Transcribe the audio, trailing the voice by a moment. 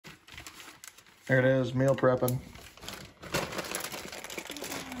There it is, meal prepping.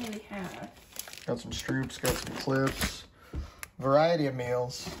 What do we have? Got some Stroops, got some Cliffs. Variety of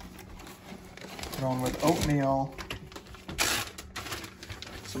meals. Going with oatmeal.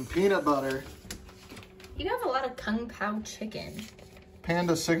 Some peanut butter. You have a lot of Kung Pao chicken.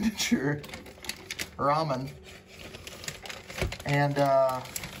 Panda Signature ramen. And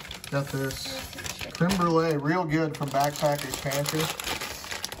got this creme brulee, real good, from Backpacker's Pantry.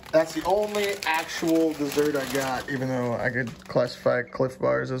 That's the only actual dessert I got, even though I could classify Cliff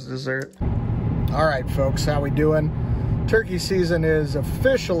Bars as dessert. All right, folks, how we doing? Turkey season is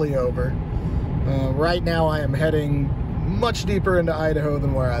officially over. Right now I am heading much deeper into Idaho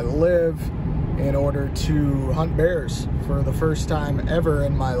than where I live in order to hunt bears for the first time ever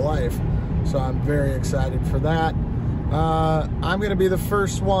in my life. So I'm very excited for that. I'm gonna be the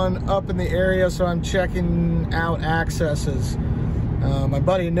first one up in the area, so I'm checking out accesses. My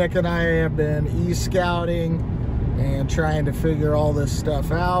buddy Nick and I have been e-scouting and trying to figure all this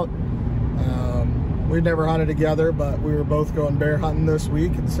stuff out. We've never hunted together, but we were both going bear hunting this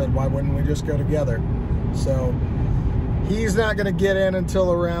week and said, why wouldn't we just go together? So he's not gonna get in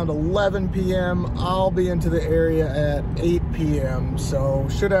until around 11 p.m. I'll be into the area at 8 p.m. So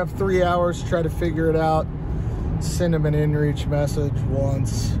should have 3 hours to try to figure it out. Send him an inReach message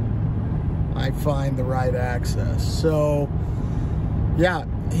once I find the right access. So yeah,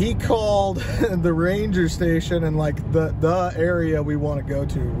 he called the ranger station and like the area we want to go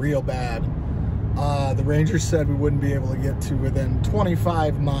to real bad. The ranger said we wouldn't be able to get to within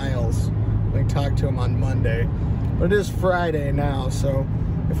 25 miles. We talked to him on Monday, but it is Friday now, so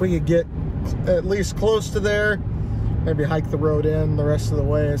if we could get at least close to there, maybe hike the road in the rest of the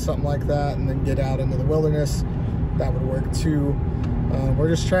way or something like that, and then get out into the wilderness, that would work too. We're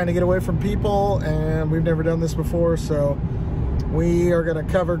just trying to get away from people, and we've never done this before, so we are gonna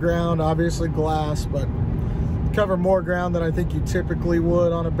cover ground, obviously glass, but cover more ground than I think you typically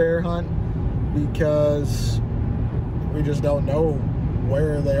would on a bear hunt, because we just don't know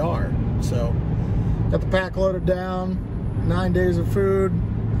where they are. So got the pack loaded down, 9 days of food,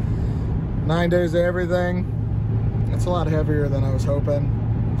 9 days of everything. It's a lot heavier than I was hoping.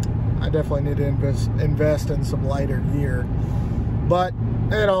 I definitely need to invest in some lighter gear, but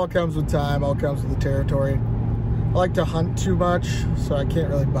it all comes with time, all comes with the territory. I like to hunt too much, so I can't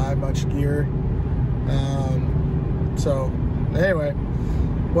really buy much gear. So anyway,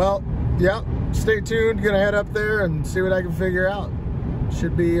 well, yeah, stay tuned. Gonna head up there and see what I can figure out.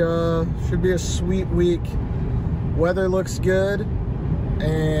 Should be a sweet week. Weather looks good,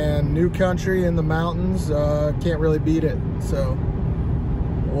 and new country in the mountains. Can't really beat it. So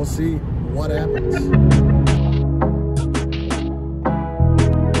we'll see what happens.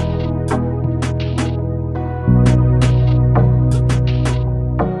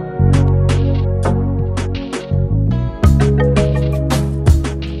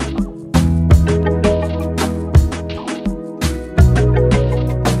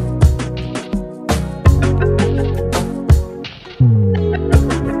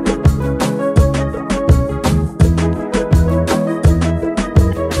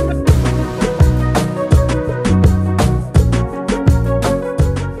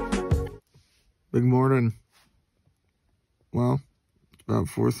 Good morning. Well, it's about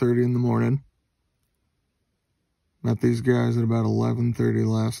 4:30 in the morning. Met these guys at about 11:30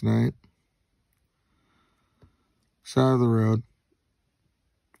 last night. Side of the road.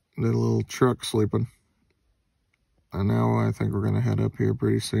 Did a little truck sleeping. And now I think we're going to head up here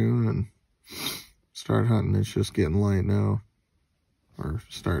pretty soon and start hunting. It's just getting late now. Or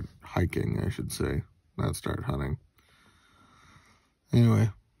start hiking, I should say. Not start hunting. Anyway,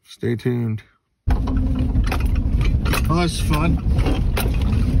 stay tuned. Well, that's fun.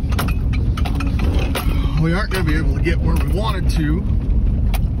 We aren't going to be able to get where we wanted to,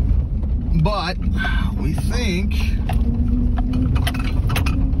 but we think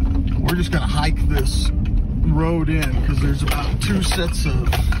we're just going to hike this road in, because there's about 2 sets of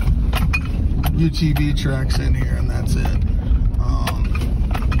UTV tracks in here, and that's it.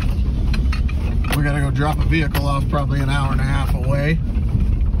 We got to go drop a vehicle off probably an hour and a half away.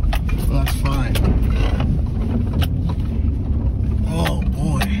 That's fine. Oh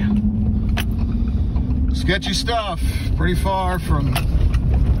boy. Sketchy stuff. Pretty far from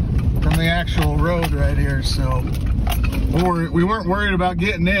the actual road right here, so we weren't worried about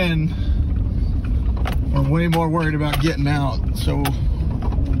getting in. We're way more worried about getting out. So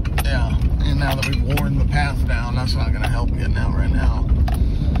yeah, and now that we've worn the path down, that's not gonna help getting out right now.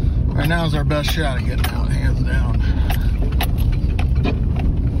 Right now is our best shot at getting out, hands down.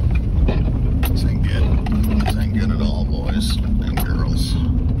 This ain't good. This ain't good at all, boys and girls.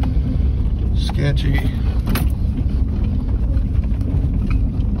 sketchy.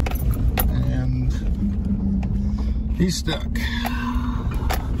 And he's stuck.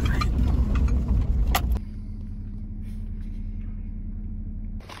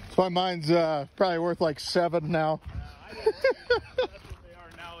 That's why mine's probably worth like 7 now. I don't know. That's what they are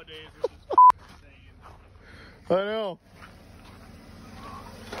nowadays, which is insane. I know.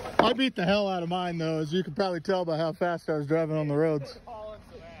 I beat the hell out of mine though, as you can probably tell by how fast I was driving on the roads.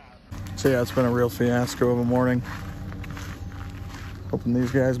 So yeah, it's been a real fiasco of a morning. Hoping these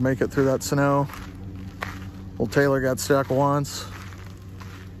guys make it through that snow. Old Taylor got stuck once.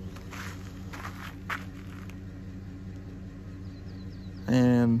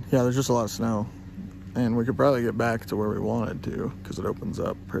 And yeah, there's just a lot of snow. And we could probably get back to where we wanted to because it opens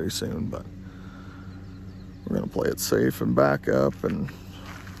up pretty soon, but we're gonna play it safe and back up and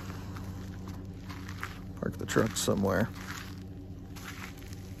park the truck somewhere.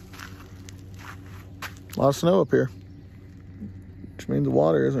 A lot of snow up here, which means the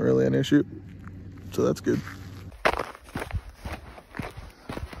water isn't really an issue, so that's good.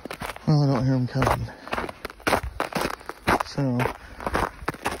 Well, I don't hear them coming, so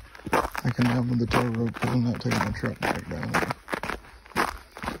I can down with the tow rope because I'm not taking my truck back down there.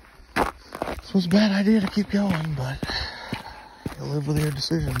 This was a bad idea to keep going, but you live with your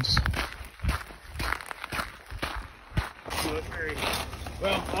decisions.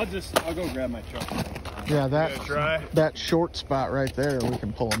 Well, I'll go grab my truck. Yeah, that short spot right there, we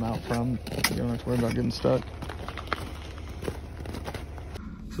can pull them out from. You don't have to worry about getting stuck.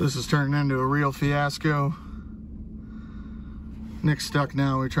 So this is turning into a real fiasco. Nick's stuck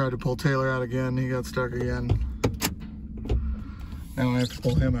now. We tried to pull Taylor out again. He got stuck again. Now I have to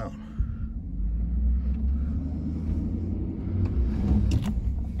pull him out.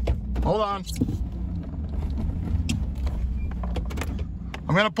 Hold on.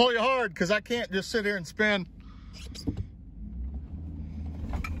 I'm gonna pull you hard because I can't just sit here and spin.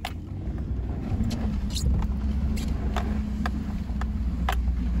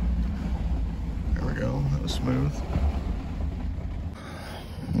 There we go, that was smooth.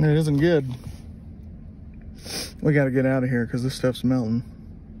 It isn't good. We gotta get out of here because this stuff's melting.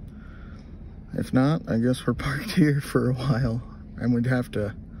 If not, I guess we're parked here for a while and we'd have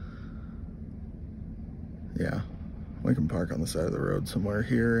to, yeah. We can park on the side of the road somewhere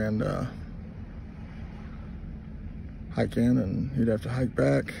here and hike in, and you'd have to hike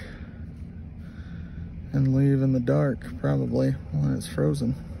back and leave in the dark, probably, when it's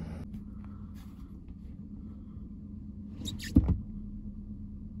frozen.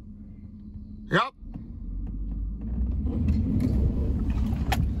 Yep.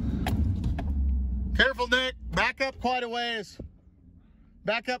 Careful, Nick. Back up quite a ways.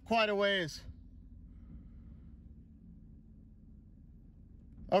 Back up quite a ways.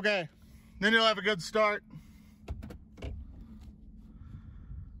 Okay, then you'll have a good start.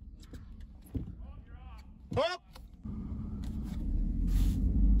 Oh!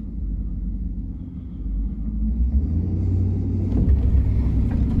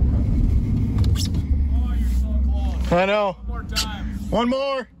 Oh, you're so close. I know. One more time. One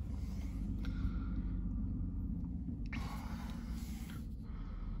more.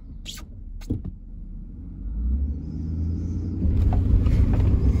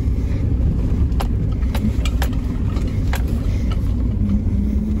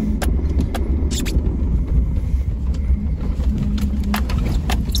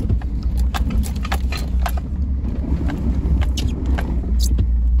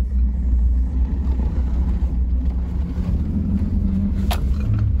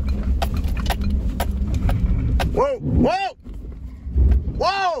 Whoa! Whoa!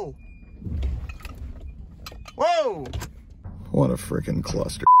 Whoa! Whoa! What a freaking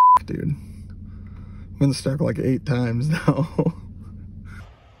cluster, dude. I've been stuck like 8 times now.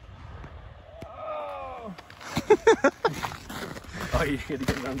 Oh, you had to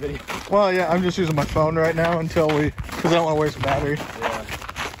get it on video. Well, yeah, I'm just using my phone right now until because I don't want to waste the battery. Yeah.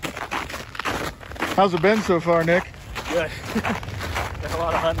 How's it been so far, Nick? Good. Got a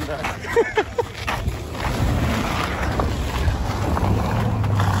lot of hunting done.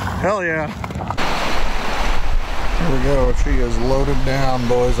 Hell yeah. Here we go. She is loaded down,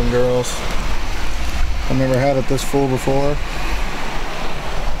 boys and girls. I've never had it this full before.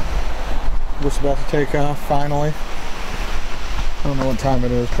 Just about to take off, finally. I don't know what time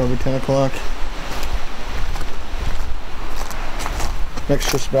it is, probably 10 o'clock.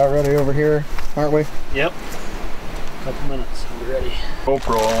 Nick's just about ready over here, aren't we? Yep. Couple minutes, I'll be ready.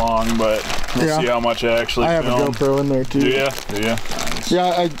 GoPro along, but we'll see how much I actually I have film. a GoPro in there too. Do ya? Do ya? Nice.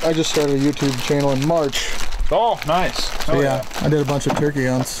 Yeah, I just started a YouTube channel in March, Oh, nice. So Oh, yeah, I did a bunch of turkey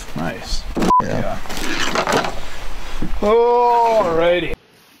hunts. Nice. Yeah. Alrighty.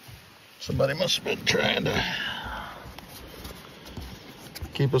 Somebody must have been trying to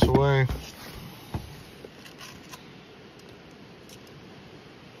keep us away.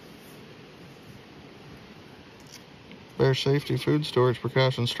 Bear safety food storage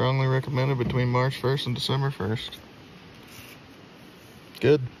precautions strongly recommended between March 1st and December 1st.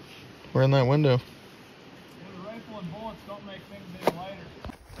 Good. We're in that window. Yeah, the rifle and bullets don't make things any lighter.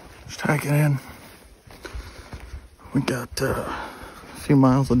 Just hiking in. We got a few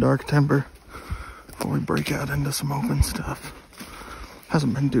miles of dark timber before we break out into some open stuff.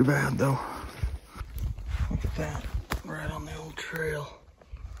 Hasn't been too bad though. Look at that, right on the old trail.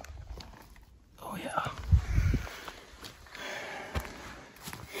 Oh yeah.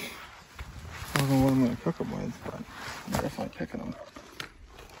 I don't know what I'm gonna cook them with, but I'm definitely picking them.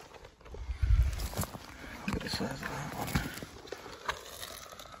 Look at the size of that one.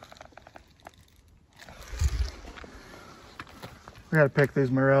 We gotta pick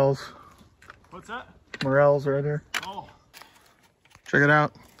these morels. What's that? Morels right here. Oh. Check it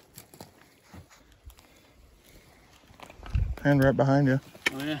out. And right behind you.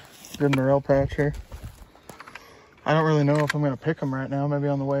 Oh yeah. Good morel patch here. I don't really know if I'm gonna pick them right now, maybe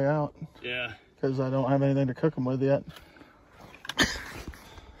on the way out. Yeah. Because I don't have anything to cook them with yet.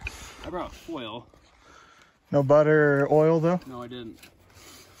 I brought foil. No butter or oil though? No, I didn't.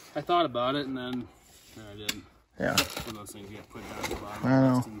 I thought about it and then I didn't. Yeah. One of those things you get put down at the bottom. I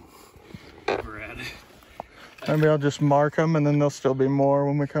know. And bread. Maybe I'll just mark them and then there'll still be more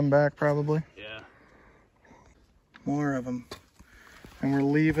when we come back probably. Yeah. More of them. And we're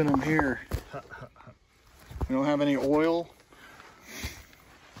leaving them here. We don't have any oil.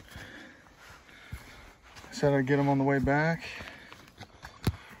 I said I'd get them on the way back.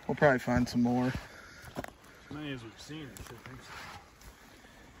 We'll probably find some more. As many as we've seen, I should think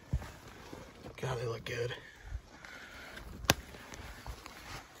so. God, they look good.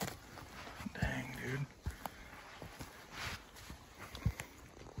 Dang, dude.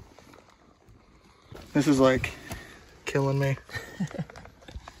 This is like killing me.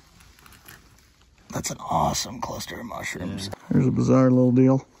 That's an awesome cluster of mushrooms. Yeah. Here's a bizarre little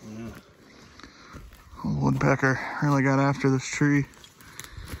deal. Yeah. A woodpecker really got after this tree.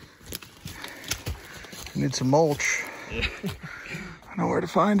 Need some mulch. Yeah. I know where to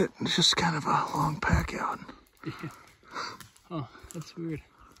find it. It's just kind of a long pack out. Yeah. Oh, that's weird.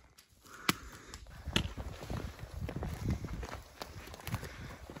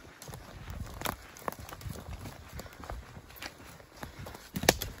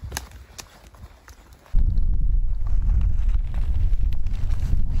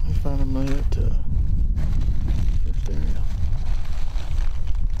 I found him right at first area.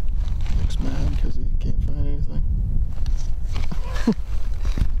 Looks mad because he can't find anything.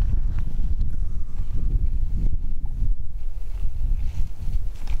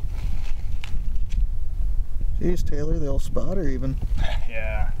 Jeez, Taylor, the old spotter even.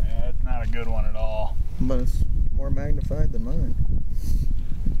 Yeah, it's not a good one at all. But it's more magnified than mine.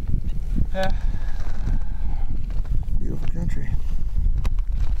 Yeah. Beautiful country.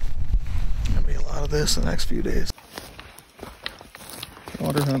 Gonna be a lot of this the next few days.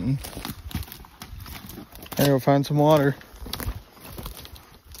 Water hunting. Gotta go find some water.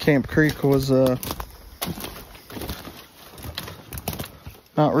 Camp Creek was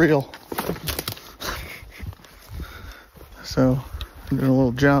not real. So I'm doing a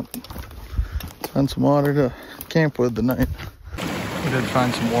little jump. Find some water to camp with tonight. We did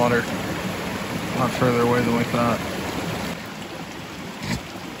find some water. A lot further away than we thought.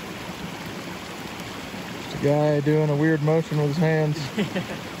 There's a guy doing a weird motion with his hands.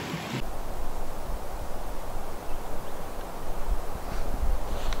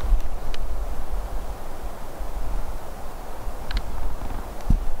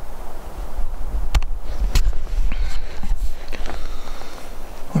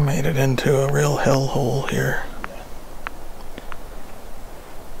 We made it into a real hellhole here.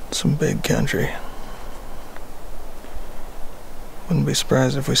 Some big country. Wouldn't be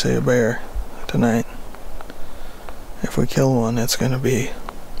surprised if we see a bear tonight. If we kill one, it's gonna be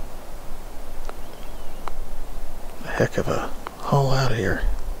a heck of a haul out of here.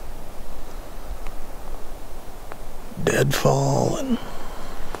 Deadfall and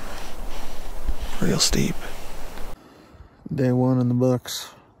real steep. Day one in the books.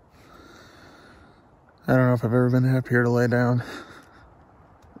 I don't know if I've ever been happier to lay down.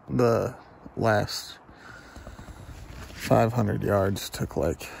 The last 500 yards took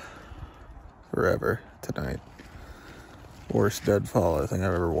like forever tonight. Worst deadfall I think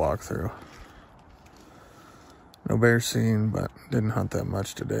I've ever walked through. No bears seen, but didn't hunt that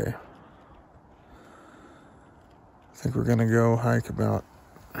much today. I think we're gonna go hike about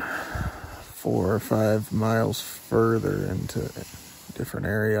 4 or 5 miles further into a different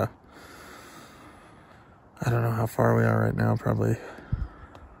area. I don't know how far we are right now, probably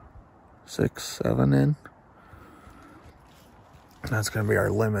 6, 7 in. That's gonna be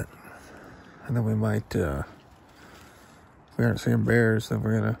our limit. And then we might, if we aren't seeing bears, then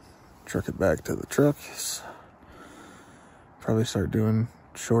we're gonna truck it back to the trucks. Probably start doing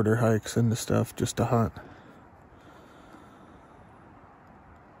shorter hikes into stuff just to hunt.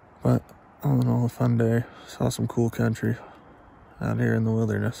 But all in all, a fun day. Saw some cool country out here in the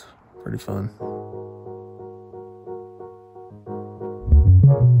wilderness. Pretty fun.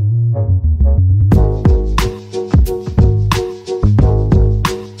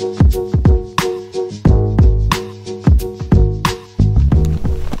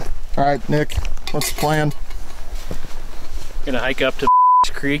 All right, Nick, what's the plan? Gonna hike up to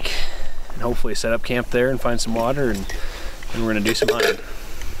Creek and hopefully set up camp there and find some water, and then we're gonna do some hunting.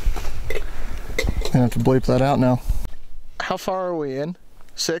 I have to bleep that out now. How far are we in?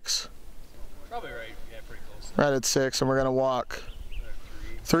 6? Probably right, yeah, pretty close. Right at 6, and we're gonna walk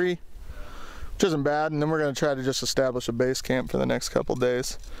 3, which isn't bad, and then we're gonna try to just establish a base camp for the next couple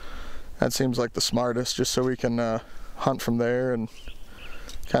days. That seems like the smartest, just so we can hunt from there and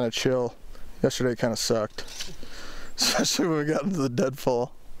kind of chill. Yesterday kind of sucked, especially when we got into the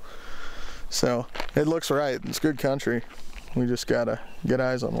deadfall. So it looks right. It's good country. We just gotta get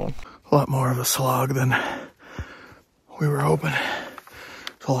eyes on one. A lot more of a slog than we were hoping.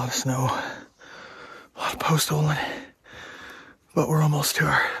 There's a lot of snow, a lot of post holing, but we're almost to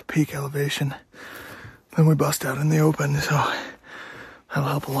our peak elevation. Then we bust out in the open, so that'll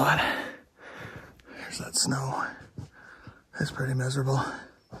help a lot. There's that snow. It's pretty miserable.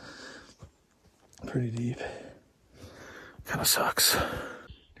 Pretty deep. Kind of sucks.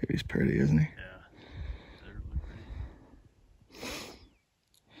 Dude, he's pretty, isn't he? Yeah.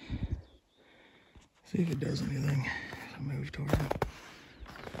 See if it does anything. I'll move towards it.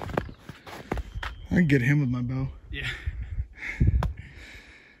 I can get him with my bow. Yeah.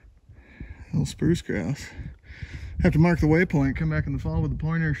 Little spruce grouse. Have to mark the waypoint, come back in the fall with the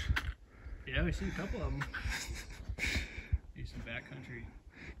pointers. Yeah, we've seen a couple of them. Some backcountry.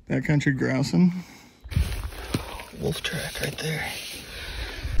 Backcountry grousing. Wolf track right there.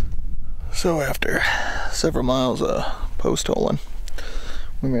 So after several miles of post holing,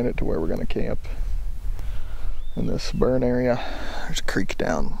 we made it to where we're gonna camp. In this burn area. There's a creek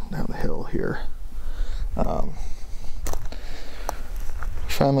down the hill here.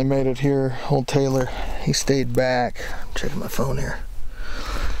 Finally made it here. Old Taylor, he stayed back. I'm checking my phone here.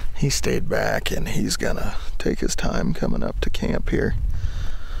 He stayed back and he's gonna take his time coming up to camp here.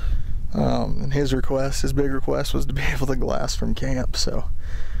 And his big request was to be able to glass from camp, so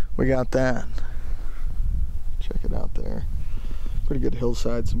we got that. Check it out there. Pretty good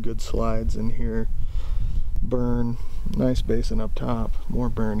hillside, some good slides in here. Burn, nice basin up top, more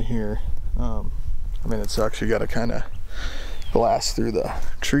burn here. I mean, it sucks, you gotta kind of glass through the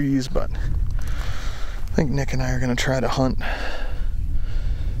trees, but I think Nick and I are gonna try to hunt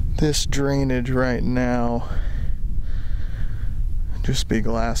this drainage right now. Just be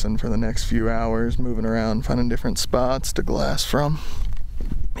glassing for the next few hours, moving around, finding different spots to glass from.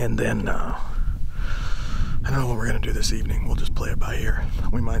 And then, I don't know what we're gonna do this evening. We'll just play it by ear.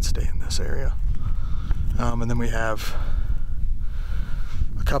 We might stay in this area. And then we have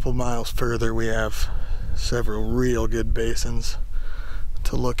a couple miles further, we have several real good basins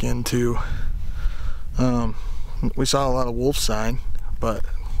to look into. We saw a lot of wolf sign, but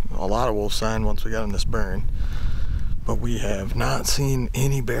a lot of wolf sign once we got in this burn. But we have not seen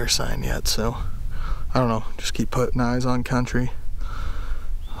any bear sign yet, so I don't know, just keep putting eyes on country.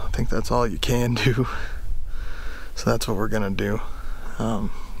 I think that's all you can do. So that's what we're gonna do.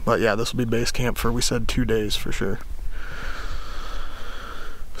 But yeah, this will be base camp for, we said 2 days for sure.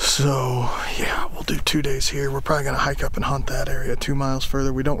 So yeah, we'll do 2 days here. We're probably gonna hike up and hunt that area 2 miles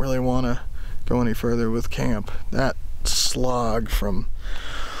further. We don't really wanna go any further with camp. That slog from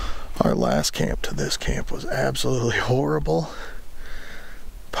our last camp to this camp was absolutely horrible.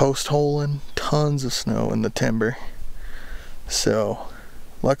 Post holing, tons of snow in the timber. So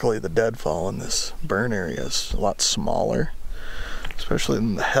luckily the deadfall in this burn area is a lot smaller, especially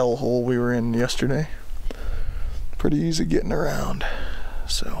than the hellhole we were in yesterday. Pretty easy getting around.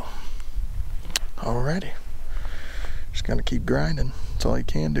 So alrighty, just gonna keep grinding. That's all you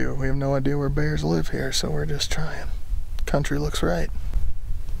can do. We have no idea where bears live here, so we're just trying. Country looks right.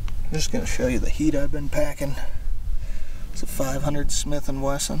 I'm just gonna show you the heat I've been packing. It's a 500 Smith &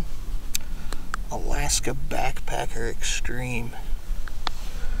 Wesson. Alaska Backpacker Extreme.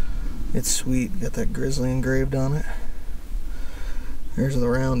 It's sweet, got that grizzly engraved on it. There's the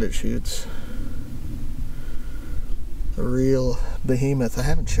round it shoots. A real behemoth. I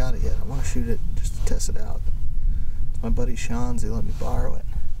haven't shot it yet. I want to shoot it just to test it out. It's my buddy Sean's, he let me borrow it.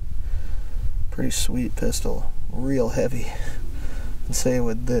 Pretty sweet pistol, real heavy. And say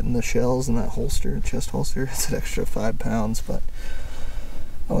with it in the shells and that holster, chest holster, it's an extra 5 pounds, but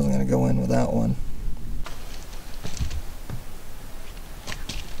I wasn't gonna go in without one.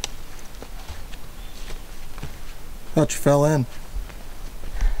 Thought you fell in.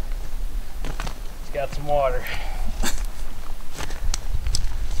 It's got some water.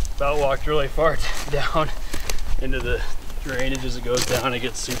 About walked really far down into the drainage. As it goes down, it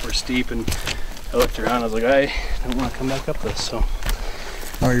gets super steep, and I looked around, I was like, I don't want to come back up this, so.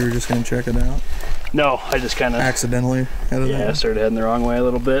 Oh, you were just gonna check it out? No, I just kind of accidentally headed yeah, I started heading the wrong way a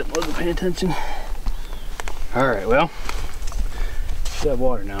little bit. Wasn't paying attention. All right, well, should have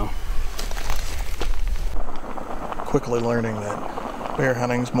water now. Quickly learning that bear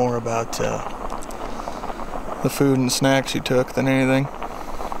hunting's more about the food and snacks you took than anything.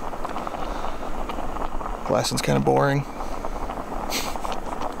 Glasson's kind of boring.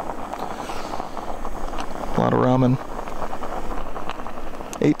 A lot of ramen.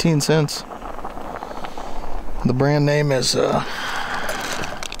 18 cents. The brand name is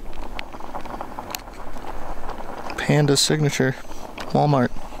Panda Signature.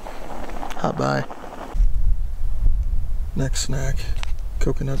 Walmart. Hot buy. Next snack,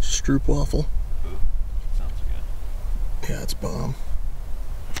 coconut stroopwafel. Ooh, sounds good. Yeah, it's bomb.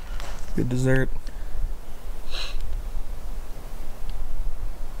 Good dessert.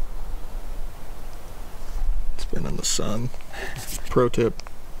 It's been in the sun. Pro tip,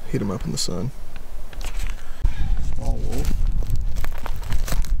 heat them up in the sun. Small wolf.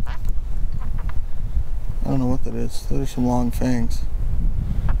 I don't know what that is. Those are some long fangs.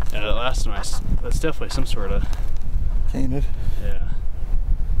 Yeah, that last one, that's definitely some sort of Canid. yeah.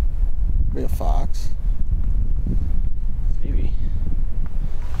 Be a fox. Maybe.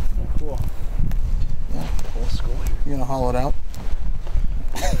 Oh, cool. Yeah. Whole skull here. You gonna haul it out?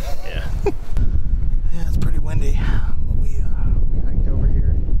 Yeah. Yeah, it's pretty windy. But we hiked over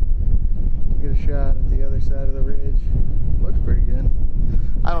here to get a shot at the other side of the ridge. Looks pretty good.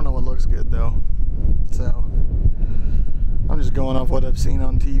 I don't know what looks good though. So I'm just going off what I've seen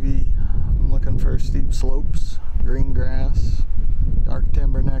on TV. I'm looking for steep slopes, green grass, dark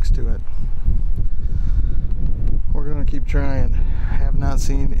timber next to it. We're gonna keep trying. Have not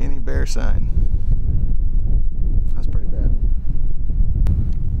seen any bear sign. That's pretty bad.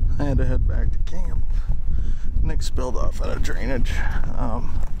 I had to head back to camp. Nick spilled off out of drainage. I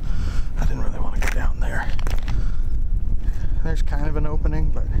didn't really want to go down there. There's kind of an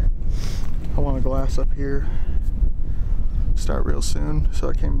opening, but I want to glass up here. Start real soon, so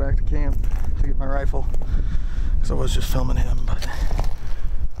I came back to camp to get my rifle because I was just filming him, but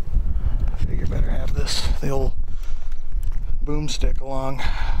I figure better have the old boomstick along.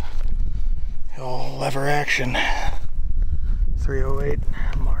 The old lever action 308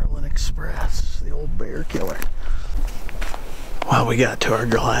 Marlin Express, the old bear killer. Well, we got to our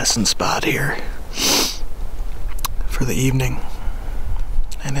glassing spot here for the evening,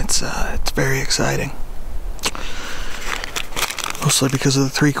 and it's very exciting. Mostly because of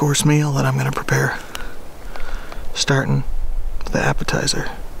the 3-course meal that I'm going to prepare. Starting with the appetizer.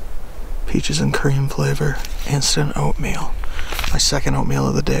 Peaches and cream flavor, instant oatmeal. My second oatmeal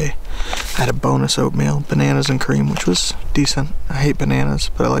of the day. I had a bonus oatmeal, bananas and cream, which was decent. I hate bananas,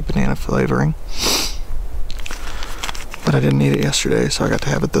 but I like banana flavoring. But I didn't eat it yesterday, so I got to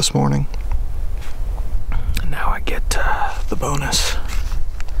have it this morning. And now I get the bonus.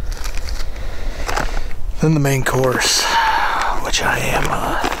 Then the main course, which I am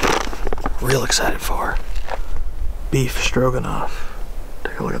real excited for. Beef stroganoff.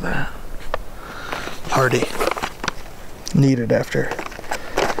 Take a look at that. Hearty. Needed after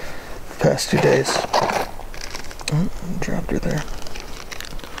the past 2 days. Oh, dropped her there.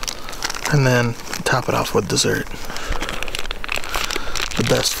 And then top it off with dessert. The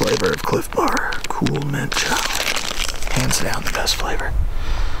best flavor of Cliff Bar. Cool mint chocolate. Hands down the best flavor.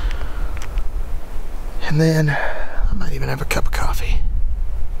 And then I might even have a cup of coffee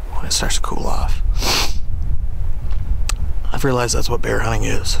when it starts to cool off. I've realized that's what bear hunting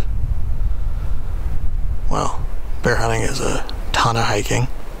is. Well, bear hunting is a ton of hiking.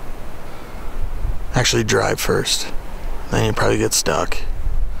 Actually drive first. Then you probably get stuck.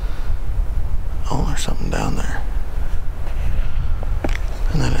 Oh, there's something down there.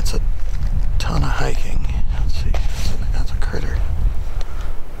 And then it's a ton of hiking. Let's see, that's a critter.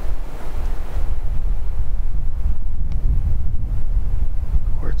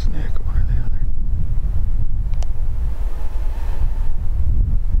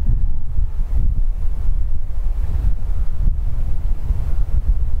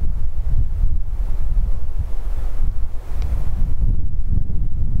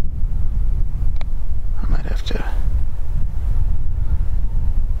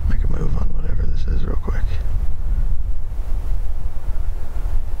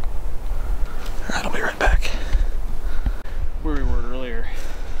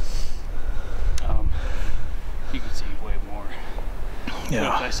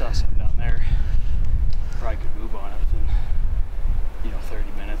 But if I saw something down there, probably could move on it within,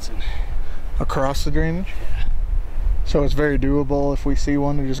 30 minutes. And Across the drainage? yeah. So it's very doable if we see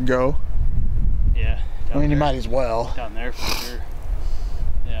one to just go? Yeah. I mean, you might as well. Down there for sure.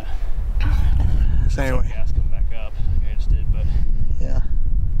 Yeah. So anyway. Gas come back up like I just did, but. Yeah.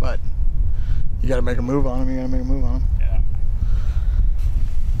 But you gotta make a move on them, you gotta make a move on them. Yeah.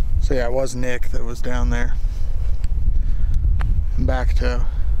 So yeah, it was Nick that was down there. And back to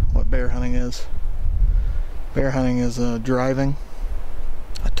what bear hunting is. Bear hunting is driving,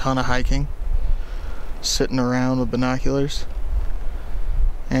 a ton of hiking, sitting around with binoculars,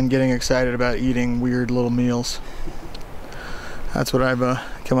 and getting excited about eating weird little meals. That's what I've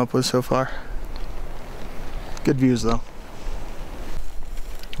come up with so far. Good views though.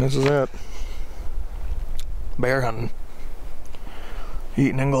 This is it. Bear hunting.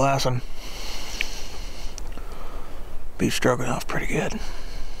 Eating and glassing. Beef stroganoff pretty good.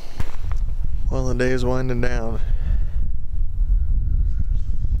 Well, the day is winding down.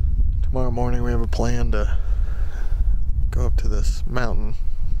 Tomorrow morning we have a plan to go up to this mountain.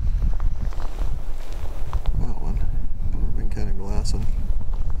 That one. We've been kind of glassing.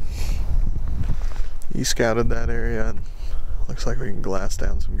 He scouted that area and looks like we can glass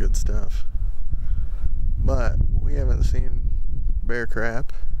down some good stuff. But we haven't seen bear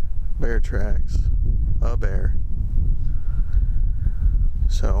crap, bear tracks, a bear.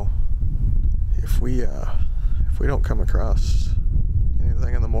 So if we don't come across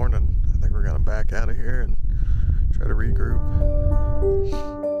anything in the morning, I think we're gonna back out of here and try to regroup.